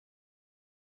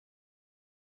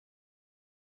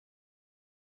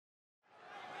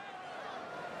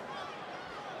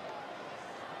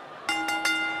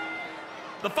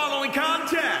The following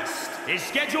contest is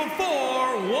scheduled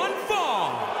for one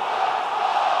fall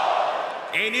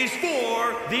and is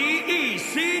for the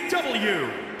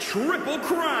ECW Triple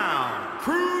Crown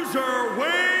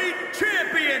Cruiserweight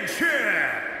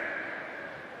Championship.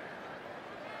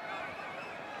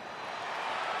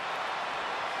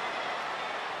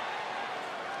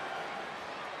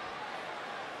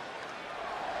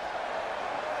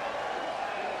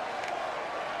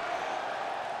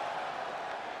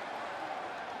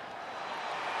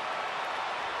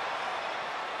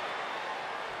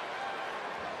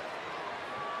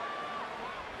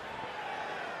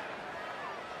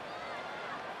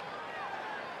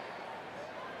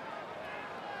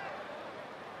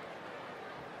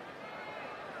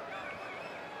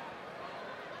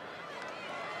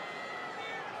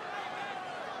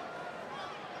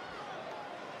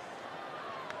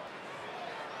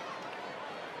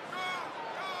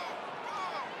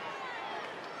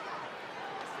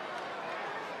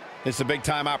 It's a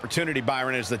big-time opportunity,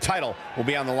 Byron, as the title will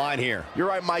be on the line here. You're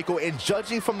right, Michael, and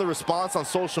judging from the response on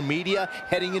social media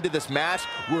heading into this match,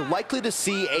 we're likely to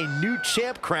see a new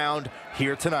champ crowned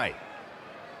here tonight.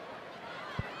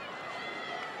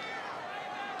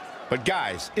 But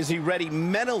guys, is he ready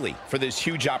mentally for this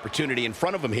huge opportunity in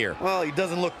front of him here? Well, he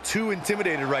doesn't look too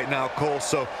intimidated right now, Cole,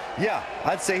 so yeah,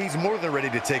 I'd say he's more than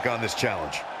ready to take on this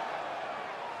challenge.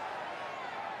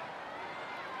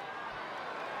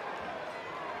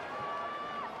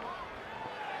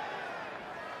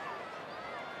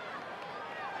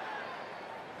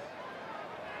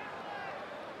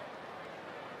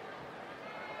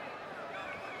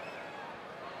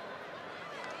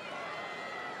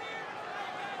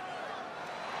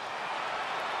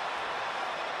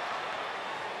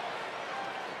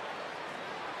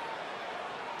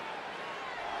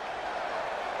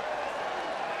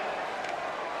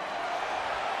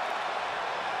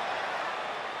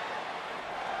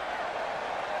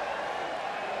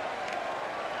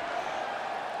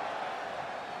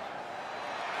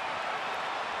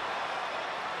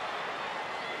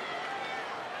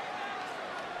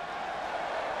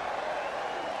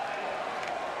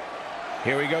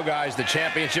 Here we go, guys. The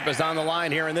championship is on the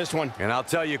line here in this one. And I'll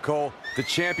tell you, Cole, the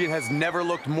champion has never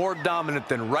looked more dominant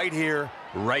than right here,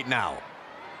 right now.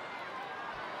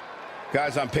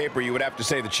 Guys, on paper, you would have to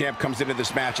say the champ comes into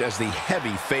this match as the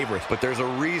heavy favorite. But there's a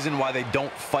reason why they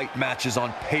don't fight matches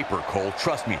on paper, Cole.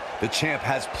 Trust me, the champ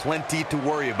has plenty to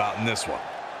worry about in this one.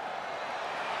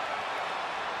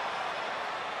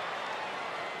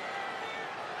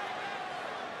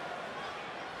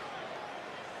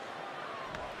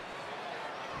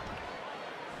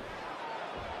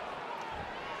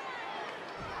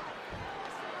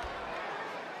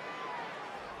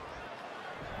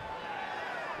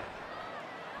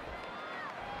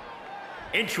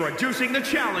 Introducing the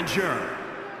challenger,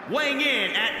 weighing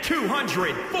in at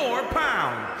 204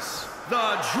 pounds,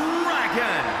 the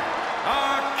Dragon,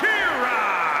 Akira!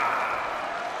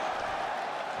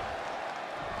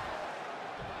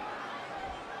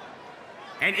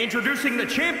 And introducing the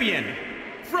champion,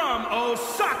 from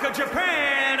Osaka,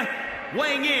 Japan,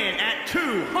 weighing in at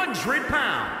 200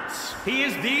 pounds, he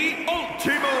is the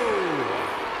Ultimo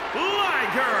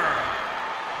Liger!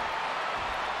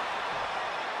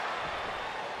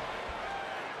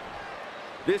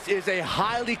 This is a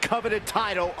highly coveted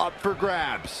title up for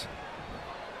grabs.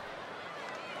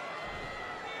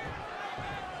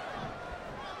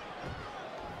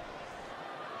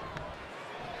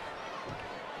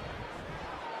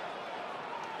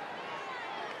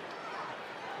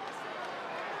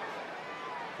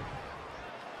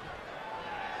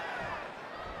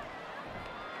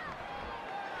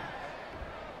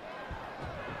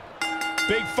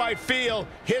 Big fight feel.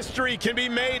 History can be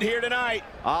made here tonight.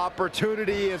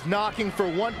 Opportunity is knocking for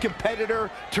one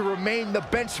competitor to remain the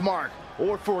benchmark,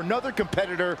 or for another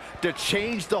competitor to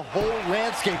change the whole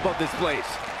landscape of this place.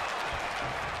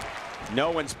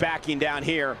 No one's backing down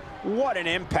here. What an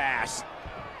impasse.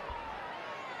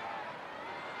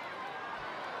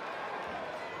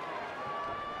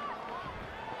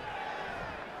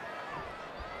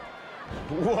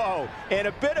 Whoa, and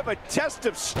a bit of a test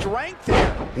of strength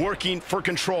here. Working for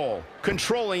control,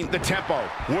 controlling the tempo,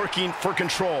 working for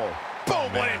control.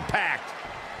 Boom, what impact.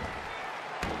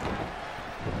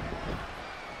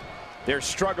 They're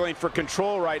struggling for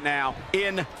control right now.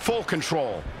 In full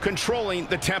control, controlling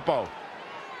the tempo.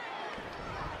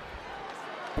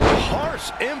 Harsh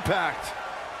impact.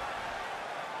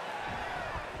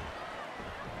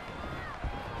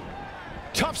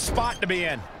 Tough spot to be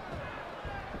in.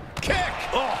 Kick!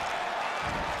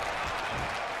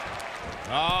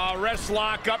 Wrist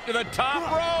lock up to the top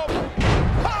rope.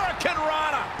 Hurricane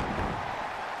Rana.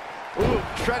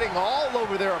 treading all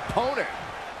over their opponent.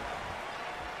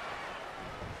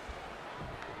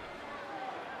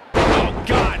 Oh,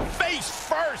 God, face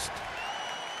first.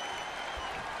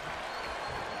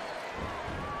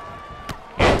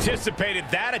 Anticipated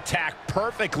that attack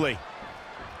perfectly.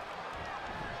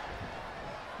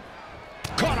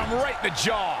 Caught him right in the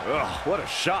jaw. Ugh, what a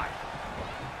shot.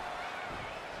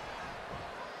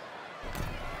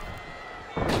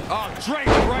 Oh, draped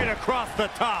right across the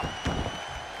top.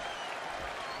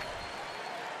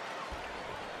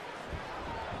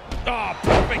 Oh,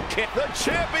 perfect kick. The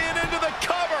champion into the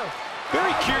cover.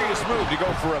 Very curious move to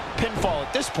go for a pinfall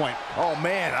at this point. Oh,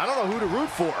 man, I don't know who to root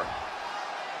for.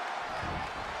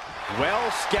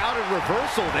 Well-scouted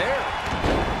reversal there.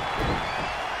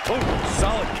 Oh,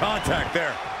 solid contact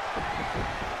there.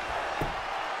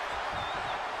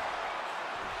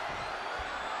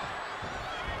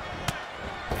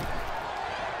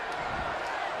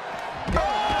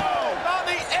 Oh, on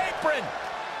the apron.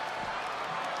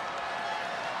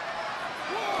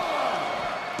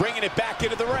 Bringing it back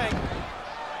into the ring.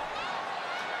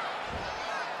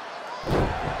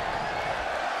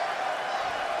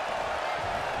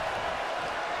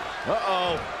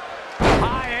 Uh-oh.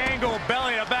 High angle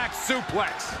belly to back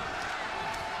suplex.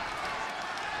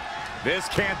 This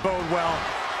can't bode well.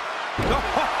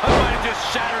 Might have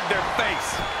just shattered their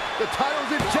face. The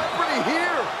title's in jeopardy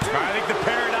here. I think the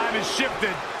paradigm has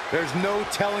shifted. There's no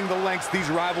telling the lengths these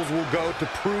rivals will go to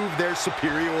prove their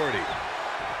superiority.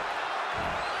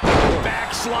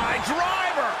 Backslide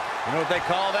driver. You know what they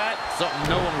call that? Something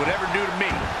no one would ever do to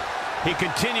me. He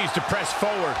continues to press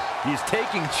forward. He's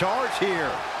taking charge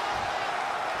here.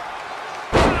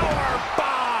 Power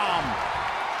bomb.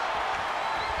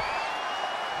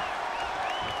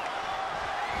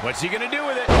 What's he gonna do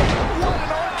with it? What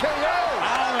an RKO!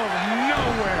 Out of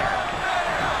nowhere.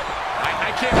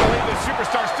 I can't believe the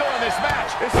superstar's still in this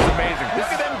match. This is amazing. Look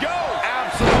at them go.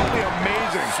 Absolutely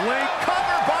amazing. Slink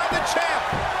cover by the champ.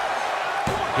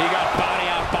 He got body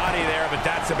on body there, but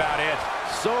that's about it.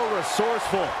 So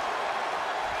resourceful.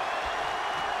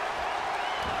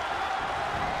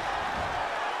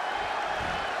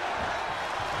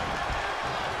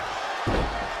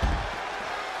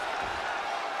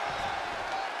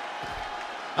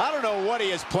 I don't know what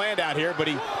he has planned out here, but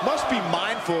he must be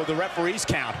mindful of the referee's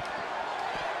count.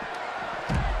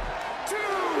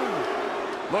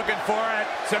 Looking for it.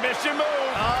 Submission move.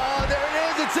 Oh, there it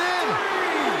is. It's in.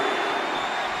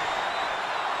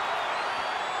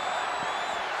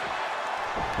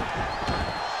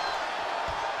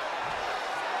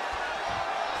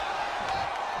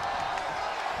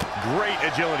 Great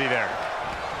agility there.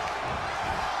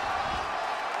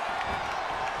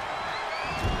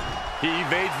 He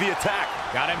evades the attack.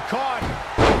 Got him caught.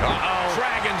 Uh-oh.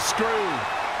 Dragon screw.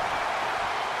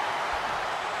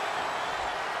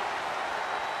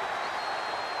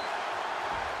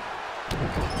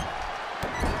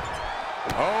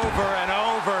 Over and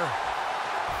over.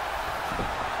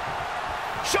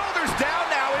 Shoulders down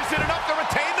now. Is it enough to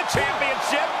retain the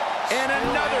championship? And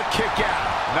another kick out.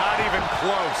 Not even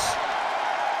close.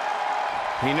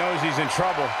 He knows he's in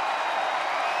trouble.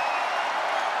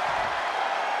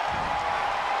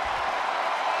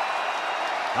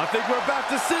 I think we're about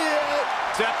to see it.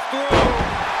 Step through.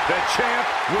 The champ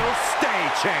will stay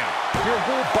champ. Your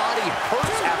whole body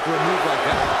hurts after a move like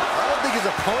that. I don't think his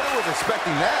opponent was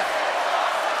expecting that.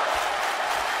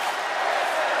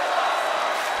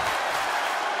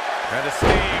 And the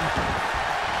steam.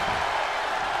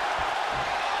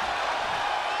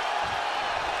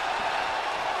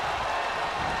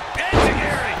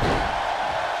 Enzuigiri.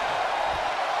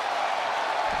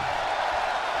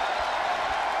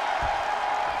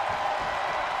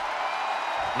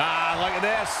 Ah, look at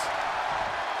this.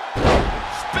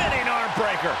 Spinning arm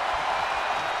breaker.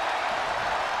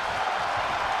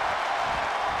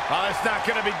 Oh, it's not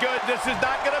going to be good. This is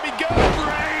not going to be good.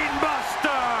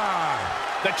 Brainbuster.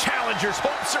 The challenger's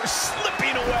hopes are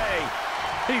slipping away.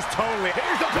 He's totally.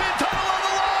 Here's the pin, title on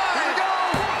the line. Here we go.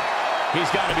 He's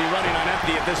got to be running on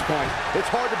empty at this point. It's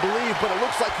hard to believe, but it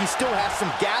looks like he still has some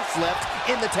gas left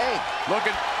in the tank.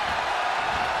 Looking.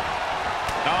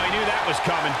 Oh, he knew that was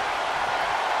coming.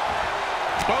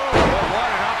 Boom. What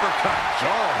an uppercut.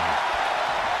 Jarring.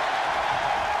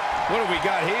 What do we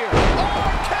got here?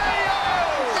 RKO!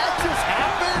 That just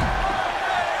happened?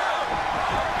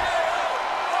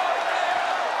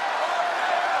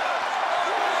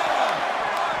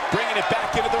 Bringing it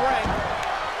back into the ring.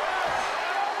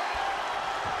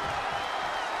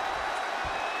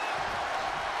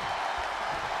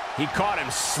 He caught him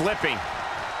slipping.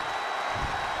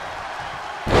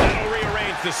 That'll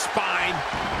rearrange the spine.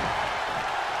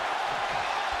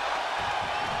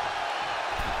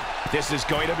 This is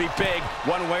going to be big.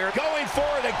 One way or going for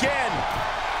it again.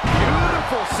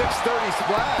 Beautiful 630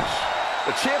 splash.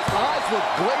 The champ's eyes look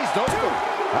glazed over.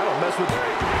 I don't mess with it.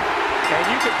 And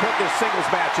you can put this singles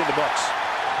match in the books.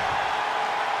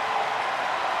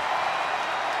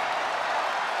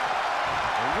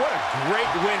 And what a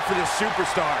great win for this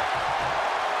superstar.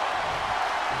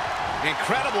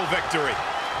 Incredible victory.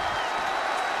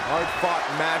 Hard-fought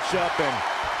matchup, and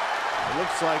it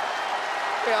looks like,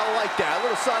 yeah, I like that. A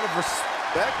little sign of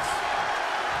respect.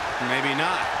 Maybe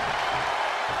not.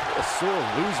 What a sore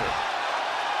loser.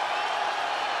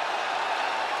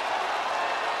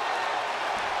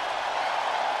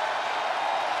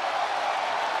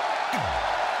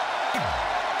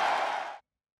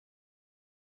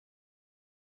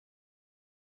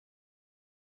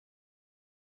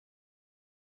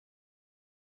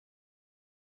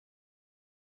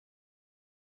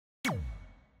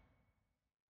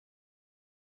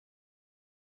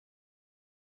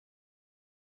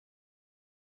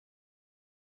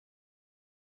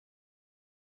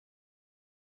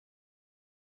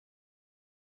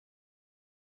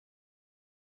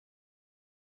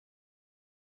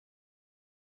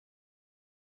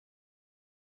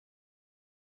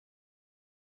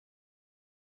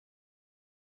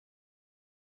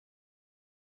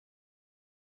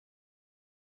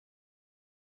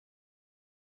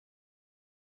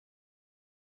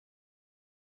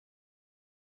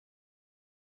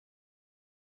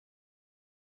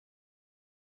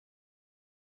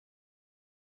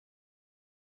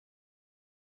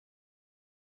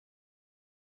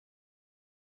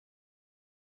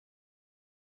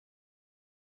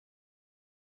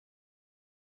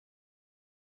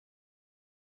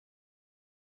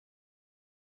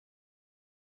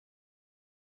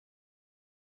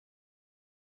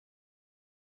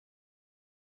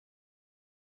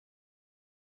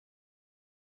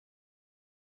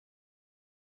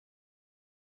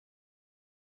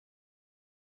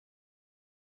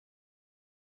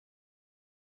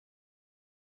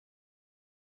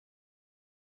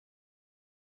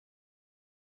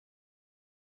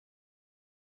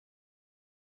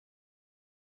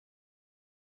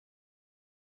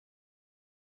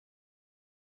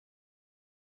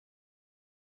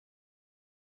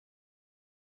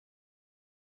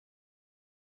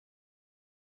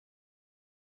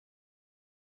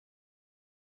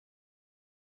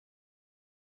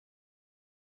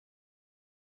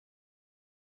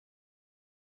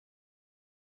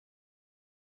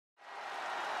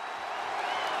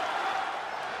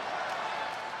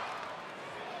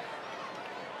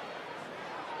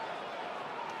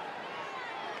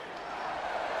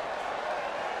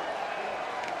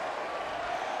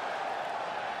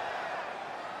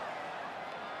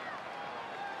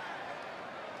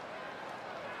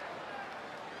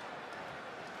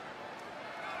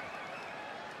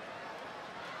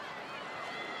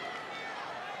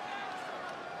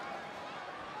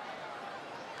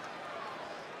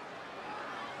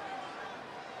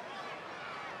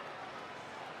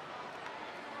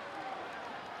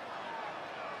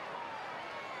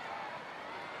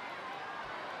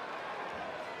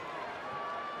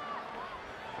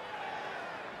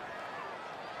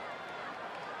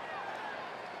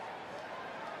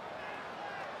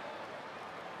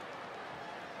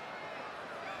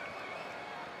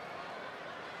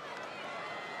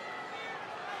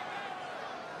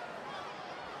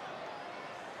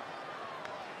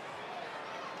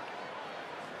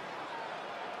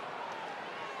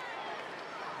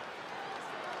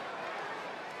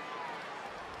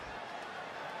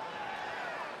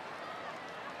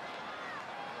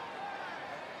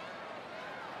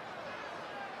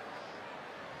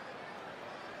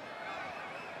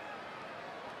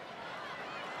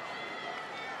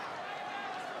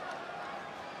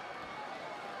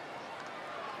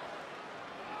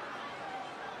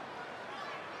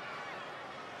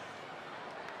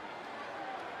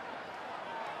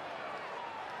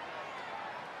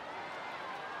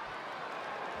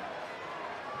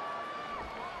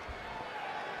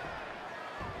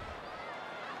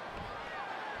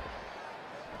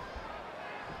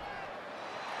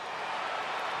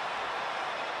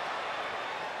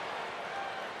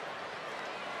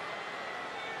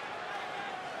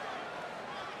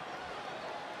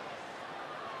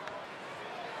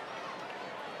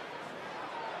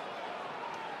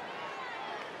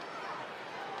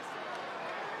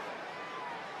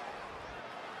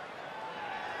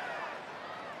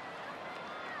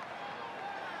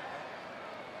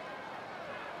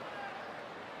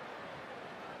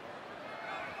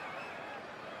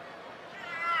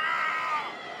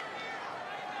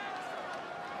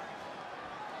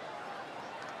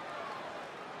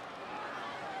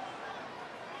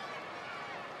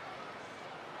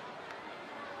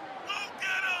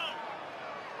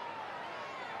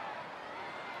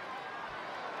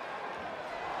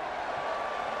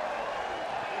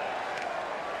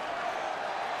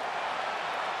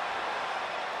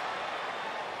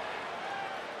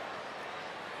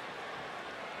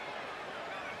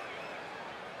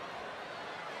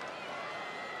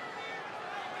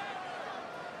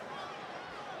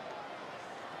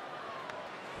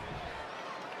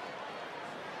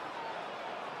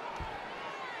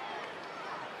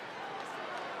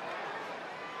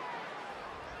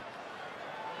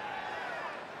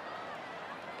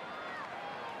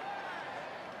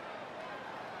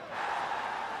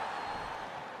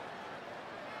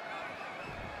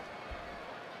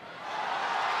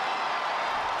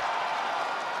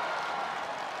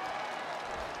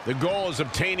 The goal is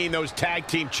obtaining those tag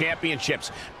team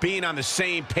championships. Being on the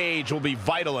same page will be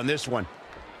vital in this one.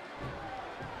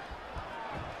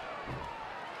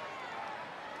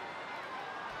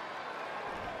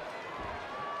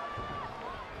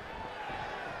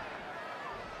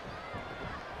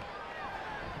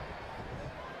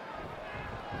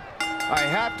 I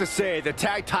have to say, the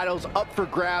tag titles up for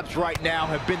grabs right now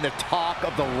have been the talk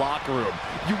of the locker room.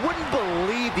 You wouldn't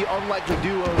believe the unlikely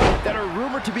duo that are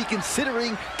rumored to be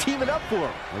considering teaming up for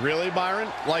them. Really, Byron?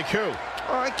 Like who?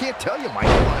 Oh, I can't tell you,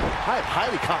 Michael. I have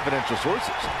highly confidential sources.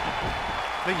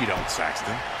 No, you don't,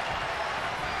 Saxton.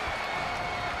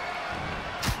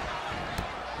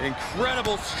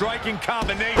 Incredible striking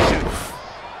combination.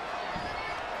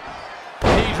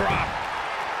 Knee drop.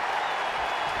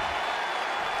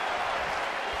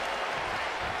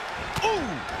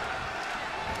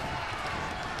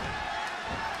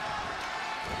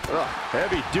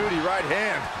 Heavy duty right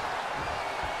hand.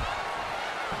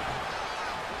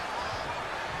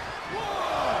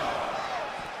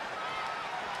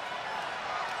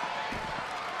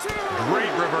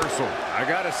 Great reversal. I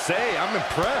gotta say, I'm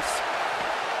impressed.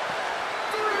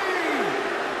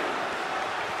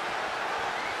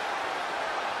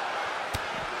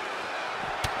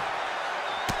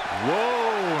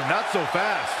 Whoa, not so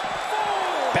fast.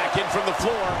 Back in from the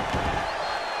floor.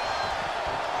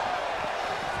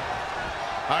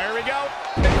 Here we go.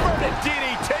 Inverted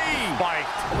DDT.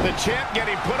 Spiked. The champ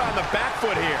getting put on the back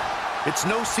foot here. It's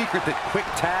no secret that quick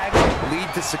tags lead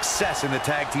to success in the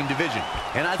tag team division.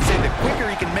 And I'd say the quicker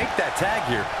he can make that tag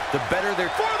here, the better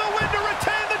they're... For the win to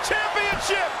retain the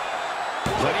championship.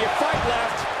 Plenty of fight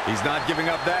left. He's not giving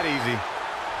up that easy.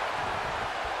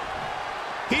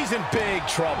 He's in big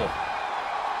trouble.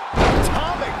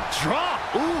 Atomic drop.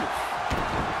 Ooh.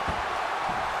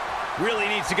 Really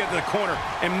needs to get to the corner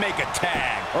and make a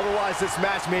tag. Otherwise, this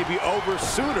match may be over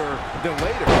sooner than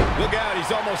later. Look out,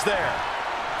 he's almost there.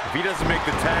 If he doesn't make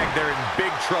the tag, they're in big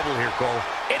trouble here, Cole.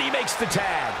 And he makes the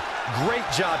tag. Great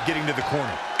job getting to the corner.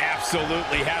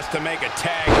 Absolutely has to make a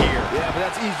tag here. Yeah, but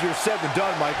that's easier said than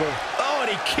done, Michael. Oh,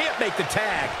 and he can't make the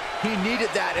tag. He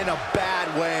needed that in a bad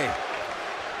way.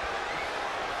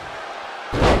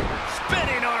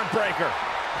 Spinning arm breaker.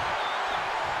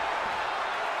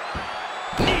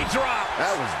 Knee drop.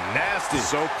 That was nasty.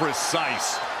 So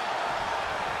precise.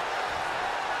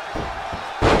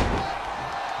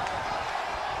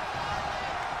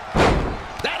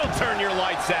 That'll turn your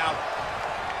lights out.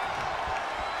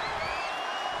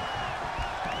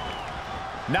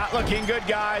 Not looking good,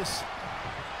 guys.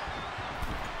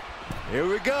 Here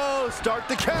we go. Start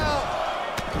the count.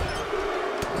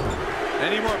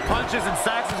 Any more punches and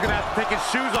Saxon's gonna have to take his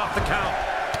shoes off the count.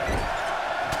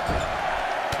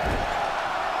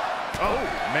 Oh,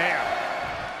 man.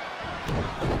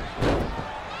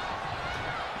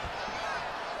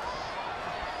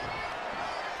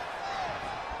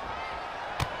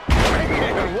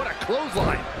 Man, what a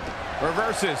clothesline.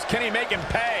 Reverses. Can he make him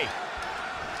pay?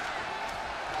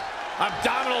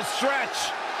 Abdominal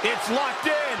stretch. It's locked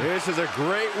in. This is a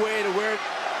great way to wear it.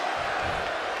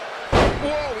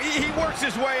 Whoa, he works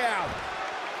his way out.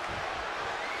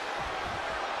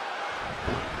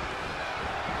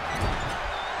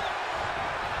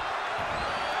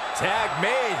 Tag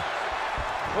made.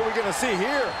 What are we going to see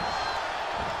here?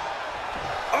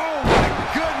 Oh, my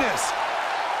goodness!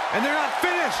 And they're not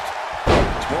finished!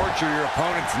 Torture your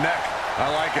opponent's neck. I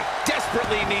like it.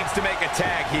 Desperately needs to make a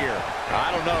tag here.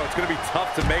 I don't know. It's going to be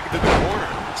tough to make it to the corner.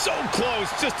 So close,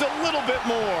 just a little bit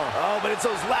more. Oh, but it's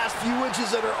those last few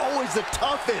inches that are always the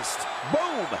toughest.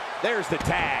 Boom! There's the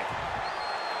tag.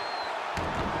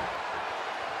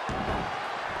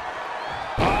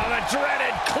 Oh, the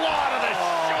dreaded claw to the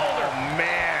shoulder.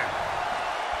 Man.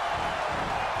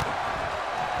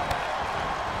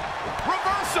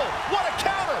 Reversal! What a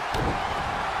counter!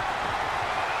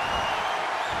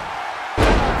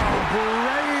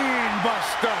 Brain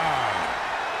buster.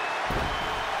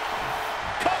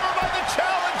 Cover by the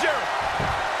challenger!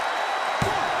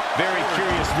 Very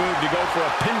curious move to go for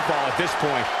a pinfall at this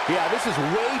point. Yeah, this is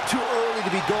way too early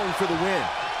to be going for the win.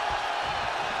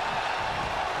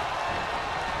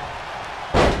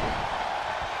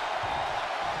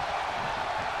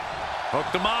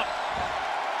 Hooked him up.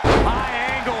 High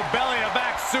angle belly to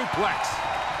back suplex.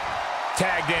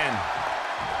 Tagged in.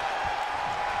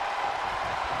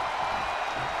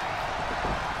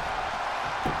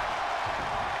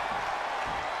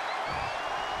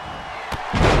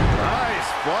 Nice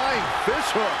flying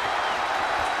fish hook.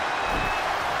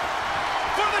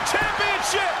 For the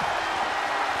championship!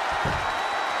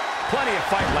 Plenty of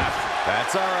fight left.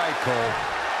 That's all right, Cole.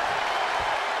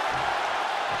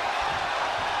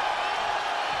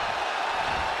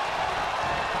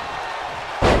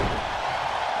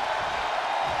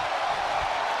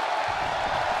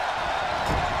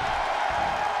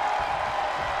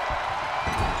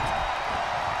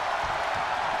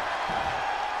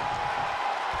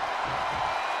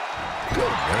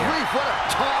 what a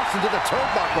toss into the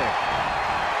turnbuckle.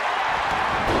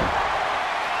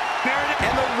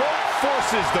 And the rope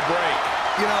forces the break.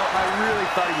 You know, I really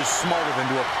thought he was smarter than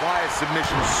to apply a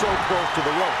submission so close to the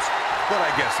ropes, but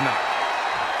I guess not.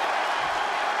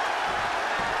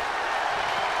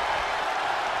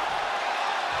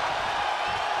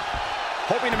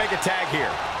 Hoping to make a tag here.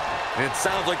 And it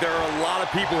sounds like there are a lot of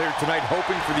people here tonight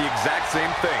hoping for the exact same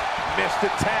thing. Missed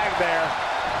the tag there.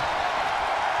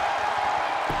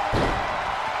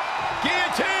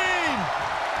 Guillotine!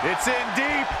 It's in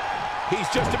deep. He's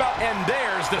just about, and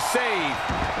there's the save.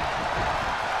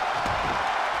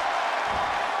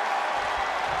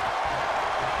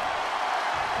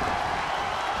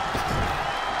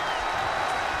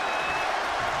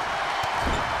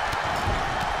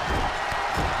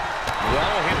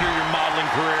 That'll hinder your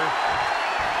modeling career.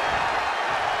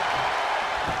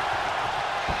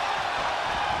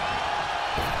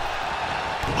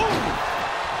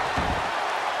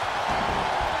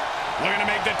 Looking to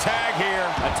make the tag here.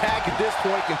 A tag at this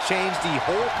point can change the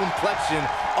whole complexion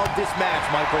of this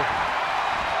match, Michael.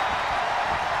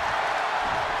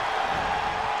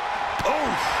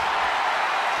 Oof!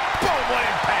 Boom, what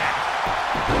impact!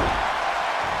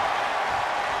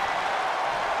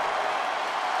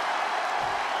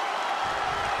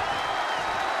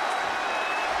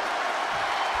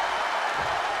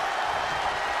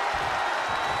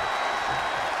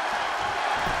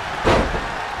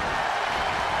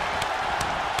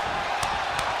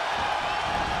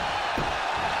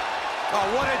 Oh,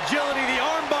 what agility. The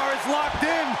armbar is locked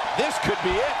in. This could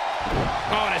be it.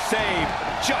 Oh, and a save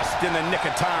just in the nick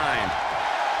of time.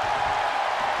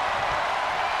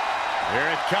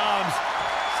 Here it comes.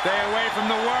 Stay away from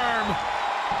the worm.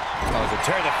 Oh, to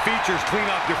tear the features clean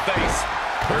off your face.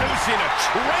 Producing a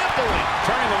trampling.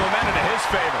 Turning the momentum to his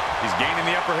favor. He's gaining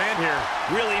the upper hand here.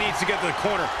 Really needs to get to the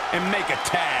corner and make a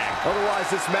tag. Otherwise,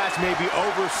 this match may be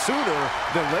over sooner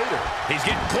than later. He's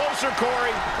getting closer,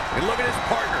 Corey. And look at his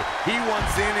partner. He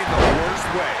wants in the worst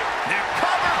way. Now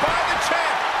covered by the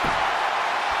champ.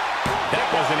 That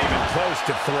wasn't even close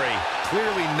to 3.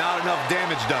 Clearly not enough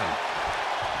damage done.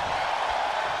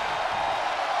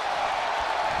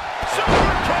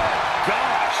 Super kick.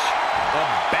 Gosh. A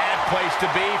bad place to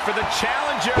be for the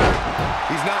challenger.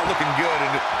 He's not looking good,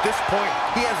 and at this point,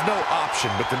 he has no option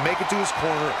but to make it to his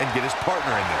corner and get his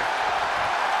partner in there.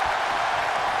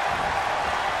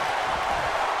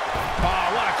 Oh,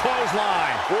 what a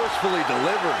clothesline. Forcefully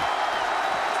delivered.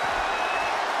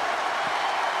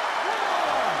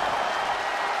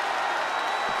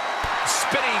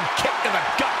 Spinning kick to the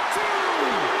gut.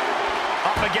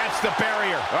 Up against the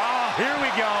barrier. Oh, here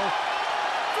we go.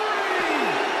 3.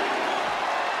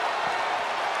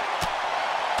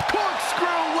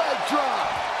 Corkscrew leg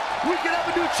drop. We could have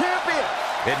a new champion.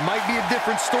 It might be a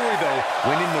different story, though,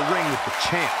 when in the ring with the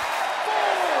champ.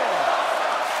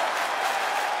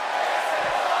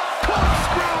 4.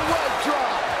 Corkscrew leg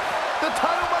drop. The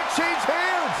title might change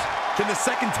hands. Can the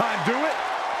second time do it?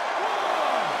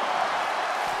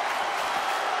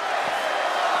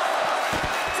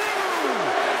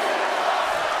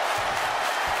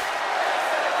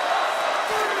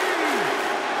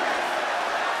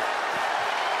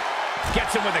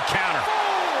 Gets him with a counter.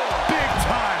 Big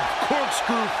time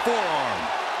corkscrew forearm.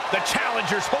 The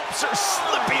challenger's hopes are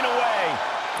slipping away.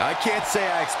 I can't say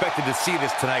I expected to see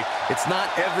this tonight. It's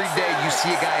not every day you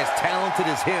see a guy as talented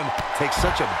as him take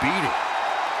such a beating. 7.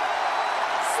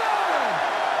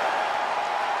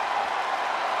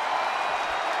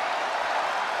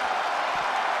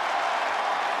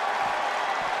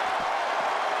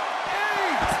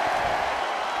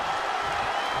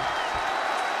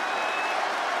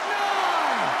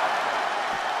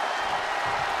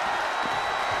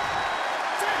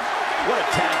 What a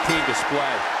tag team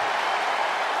display.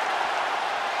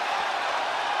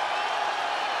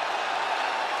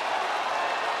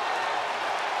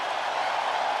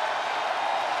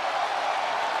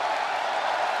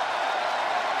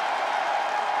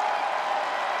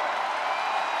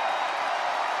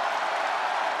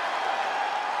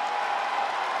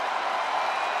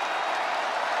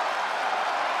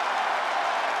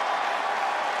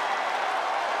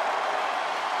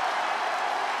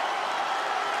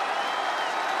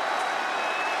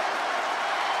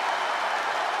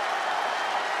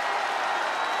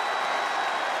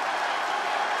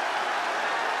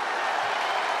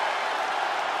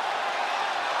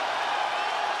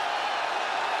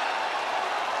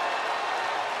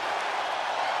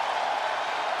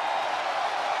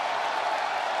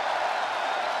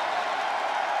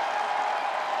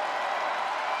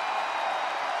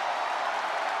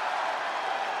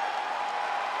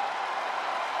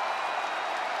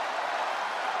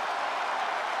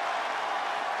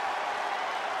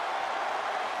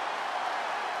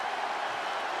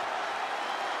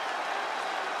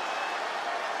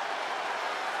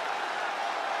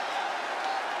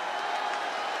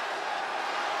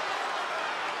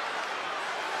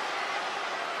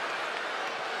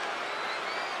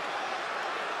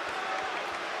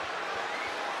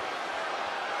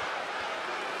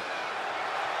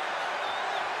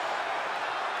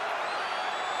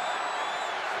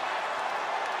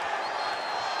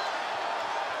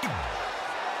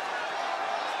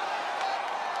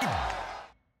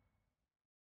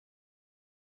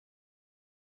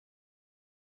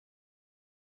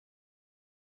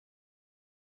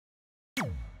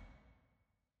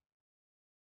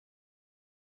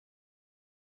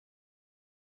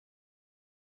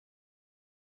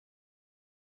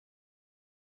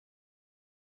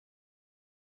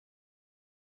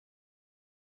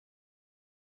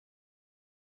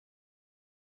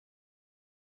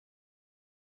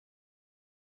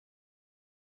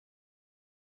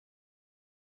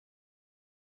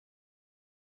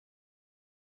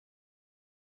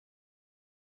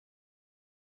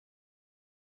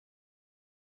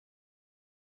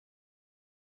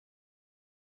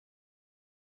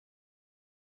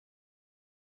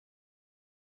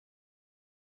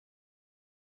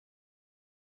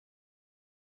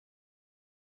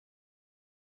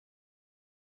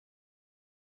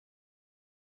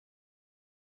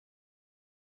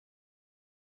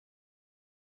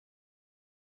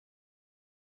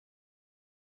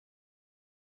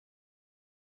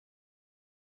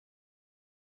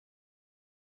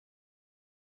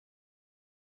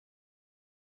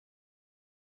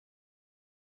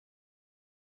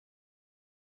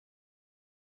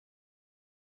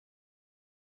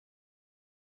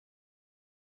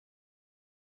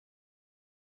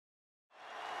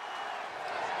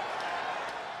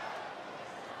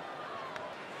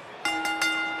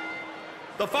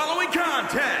 The following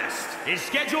contest is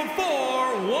scheduled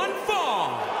for one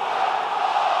fall.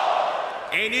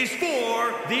 It is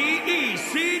for the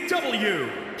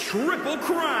ECW Triple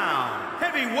Crown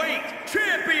Heavyweight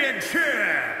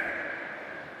Championship.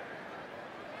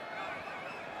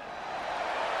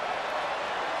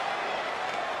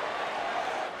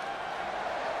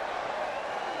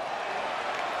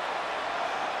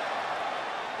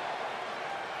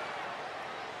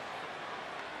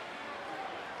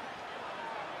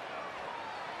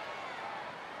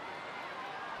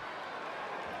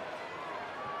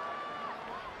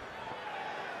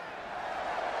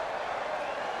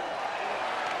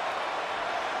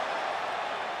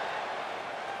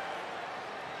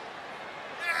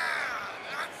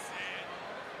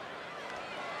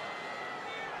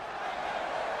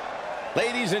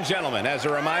 Ladies and gentlemen, as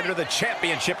a reminder, the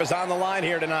championship is on the line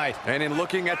here tonight. And in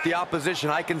looking at the opposition,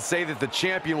 I can say that the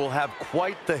champion will have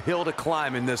quite the hill to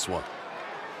climb in this one.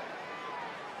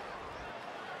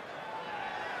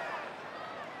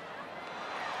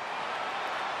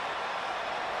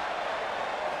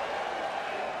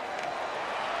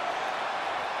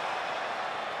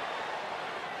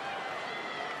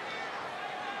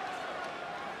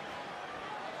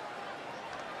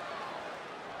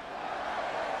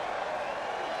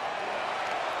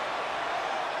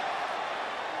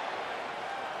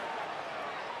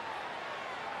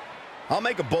 I'll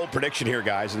make a bold prediction here,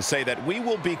 guys, and say that we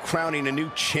will be crowning a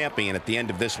new champion at the end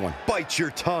of this one. Bite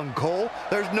your tongue, Cole.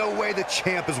 There's no way the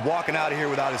champ is walking out of here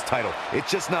without his title.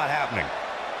 It's just not happening.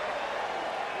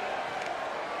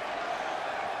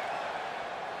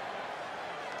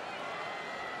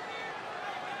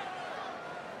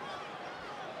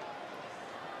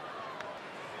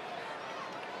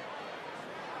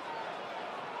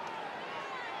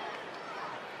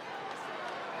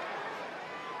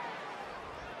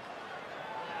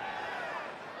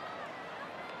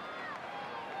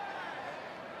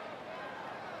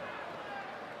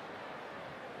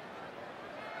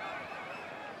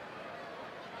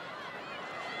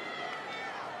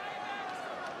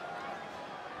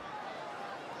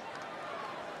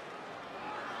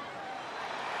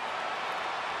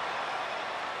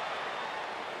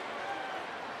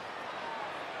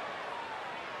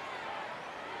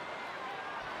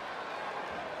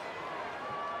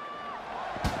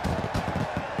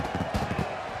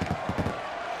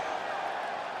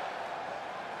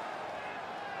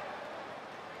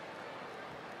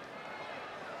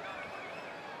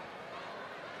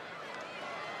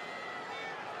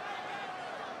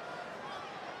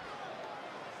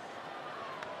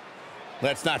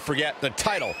 Let's not forget, the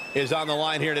title is on the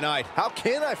line here tonight. How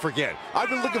can I forget? I've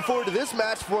been looking forward to this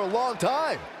match for a long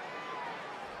time.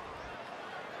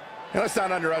 And let's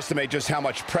not underestimate just how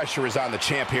much pressure is on the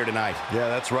champ here tonight. Yeah,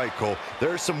 that's right, Cole.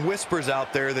 There are some whispers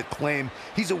out there that claim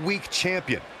he's a weak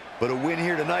champion, but a win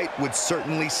here tonight would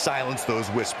certainly silence those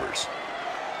whispers.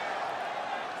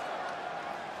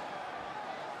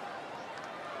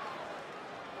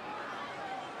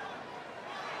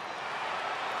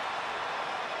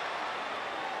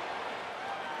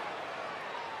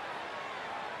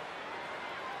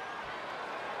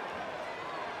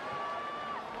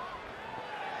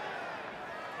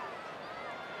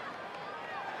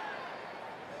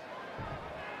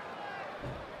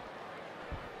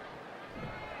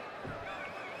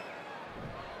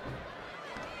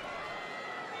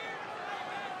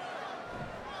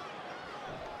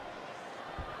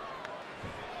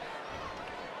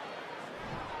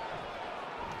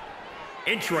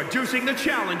 Introducing the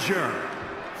challenger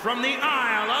from the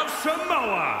Isle of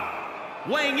Samoa,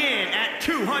 weighing in at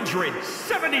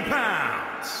 270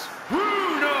 pounds,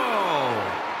 Bruno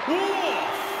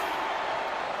Wolf.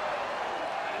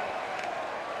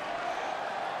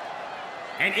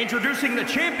 And introducing the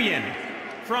champion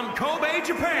from Kobe,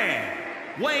 Japan,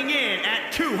 weighing in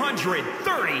at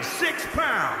 236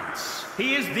 pounds,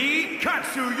 he is the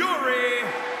Katsuyori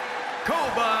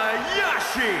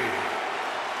Kobayashi.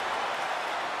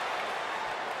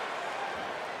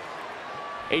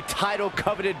 A title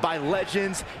coveted by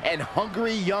legends and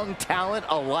hungry young talent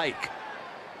alike.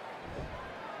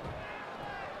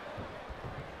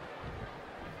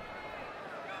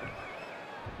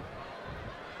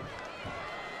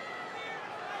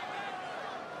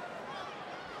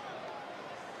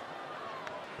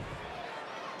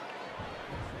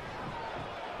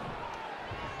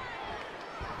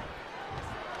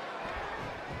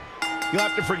 You'll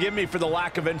have to forgive me for the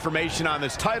lack of information on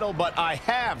this title, but I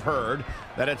have heard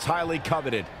that it's highly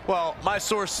coveted. Well, my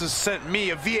sources sent me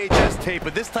a VHS tape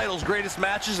of this title's greatest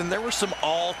matches, and there were some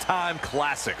all-time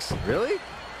classics. Really?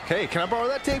 Hey, can I borrow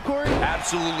that tape, Corey?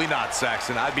 Absolutely not,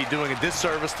 Saxton. I'd be doing a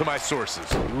disservice to my sources.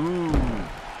 Ooh.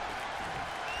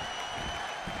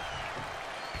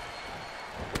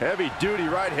 Heavy-duty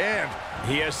right hand.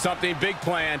 He has something big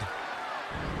planned.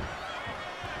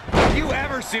 Have you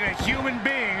ever seen a human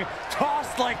being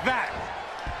tossed like that?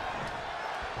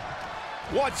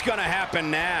 What's gonna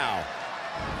happen now?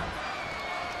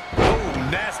 Oh,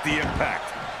 nasty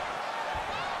impact.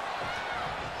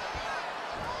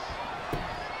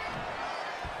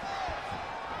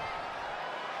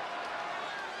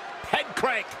 Head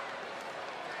crank.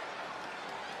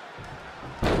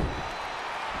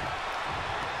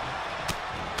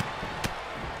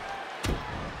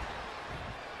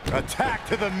 Attack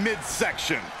to the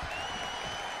midsection.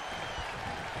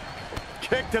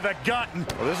 Kick to the gut.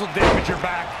 Well, this will damage your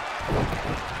back.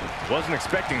 Wasn't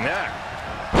expecting that.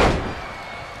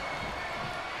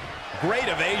 Great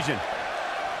evasion.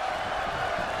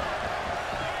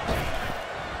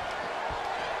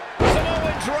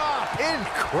 Samoan drop.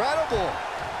 Incredible.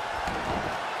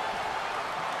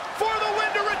 For the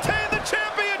win to retain the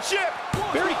championship.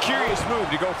 Very curious move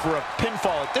to go for a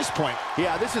pinfall at this point.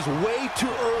 Yeah, this is way too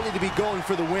early to be going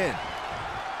for the win.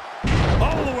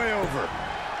 All the way over.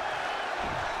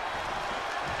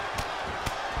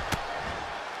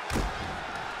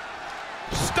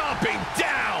 Stomping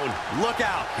down. Look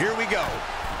out. Here we go.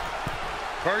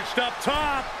 Perched up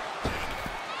top.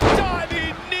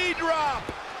 Diving knee drop.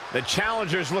 The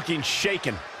challenger's looking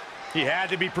shaken. He had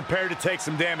to be prepared to take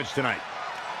some damage tonight.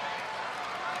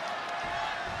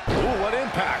 Ooh, what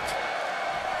impact.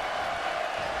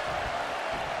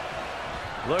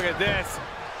 Look at this.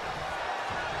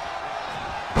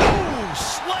 Ooh,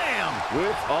 slam.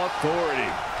 With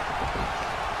authority.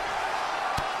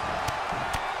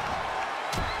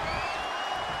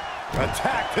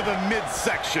 Attack to the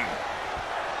midsection.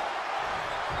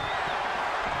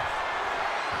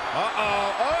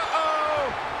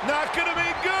 Not gonna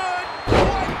be good.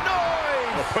 What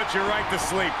noise? Will put you right to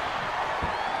sleep.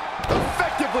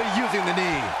 Effectively using the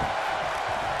knee.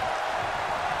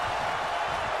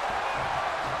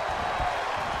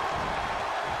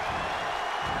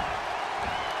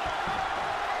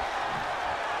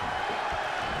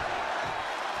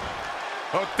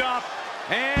 Hooked up.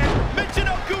 And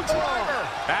Michinoku driver.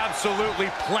 Absolutely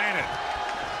planted.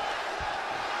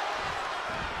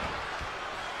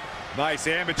 Nice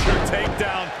amateur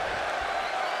takedown.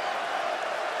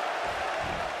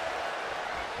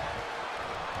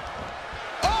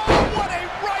 Oh, what a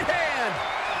right hand!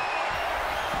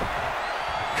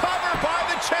 Cover by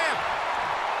the champ.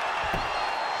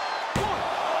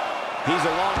 He's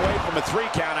a long way from a 3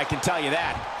 count, I can tell you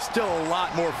that. Still a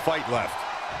lot more fight left.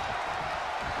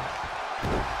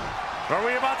 Are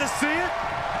we about to see it?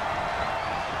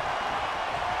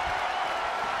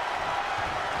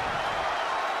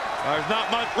 There's not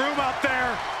much room out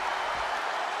there.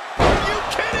 Are you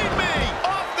kidding me?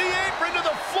 Off the apron to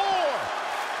the floor.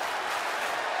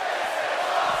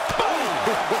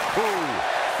 Boom!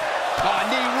 Oh,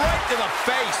 knee right to the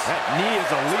face. That knee is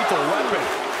a lethal weapon.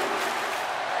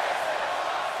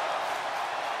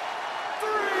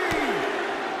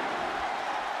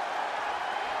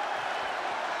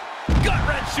 3.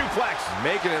 Gut-wrench suplex.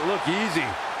 Making it look easy.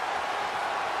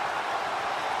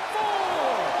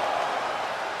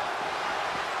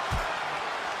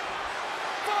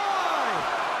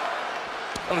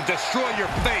 It'll destroy your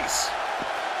face. 6.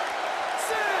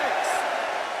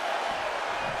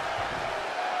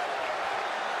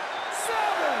 7.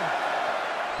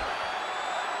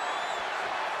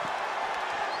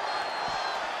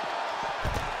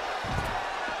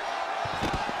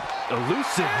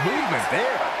 Elusive movement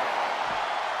there.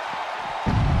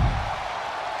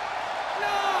 9.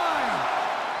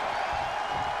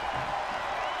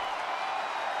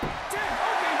 10.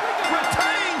 Okay,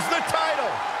 retains the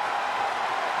title.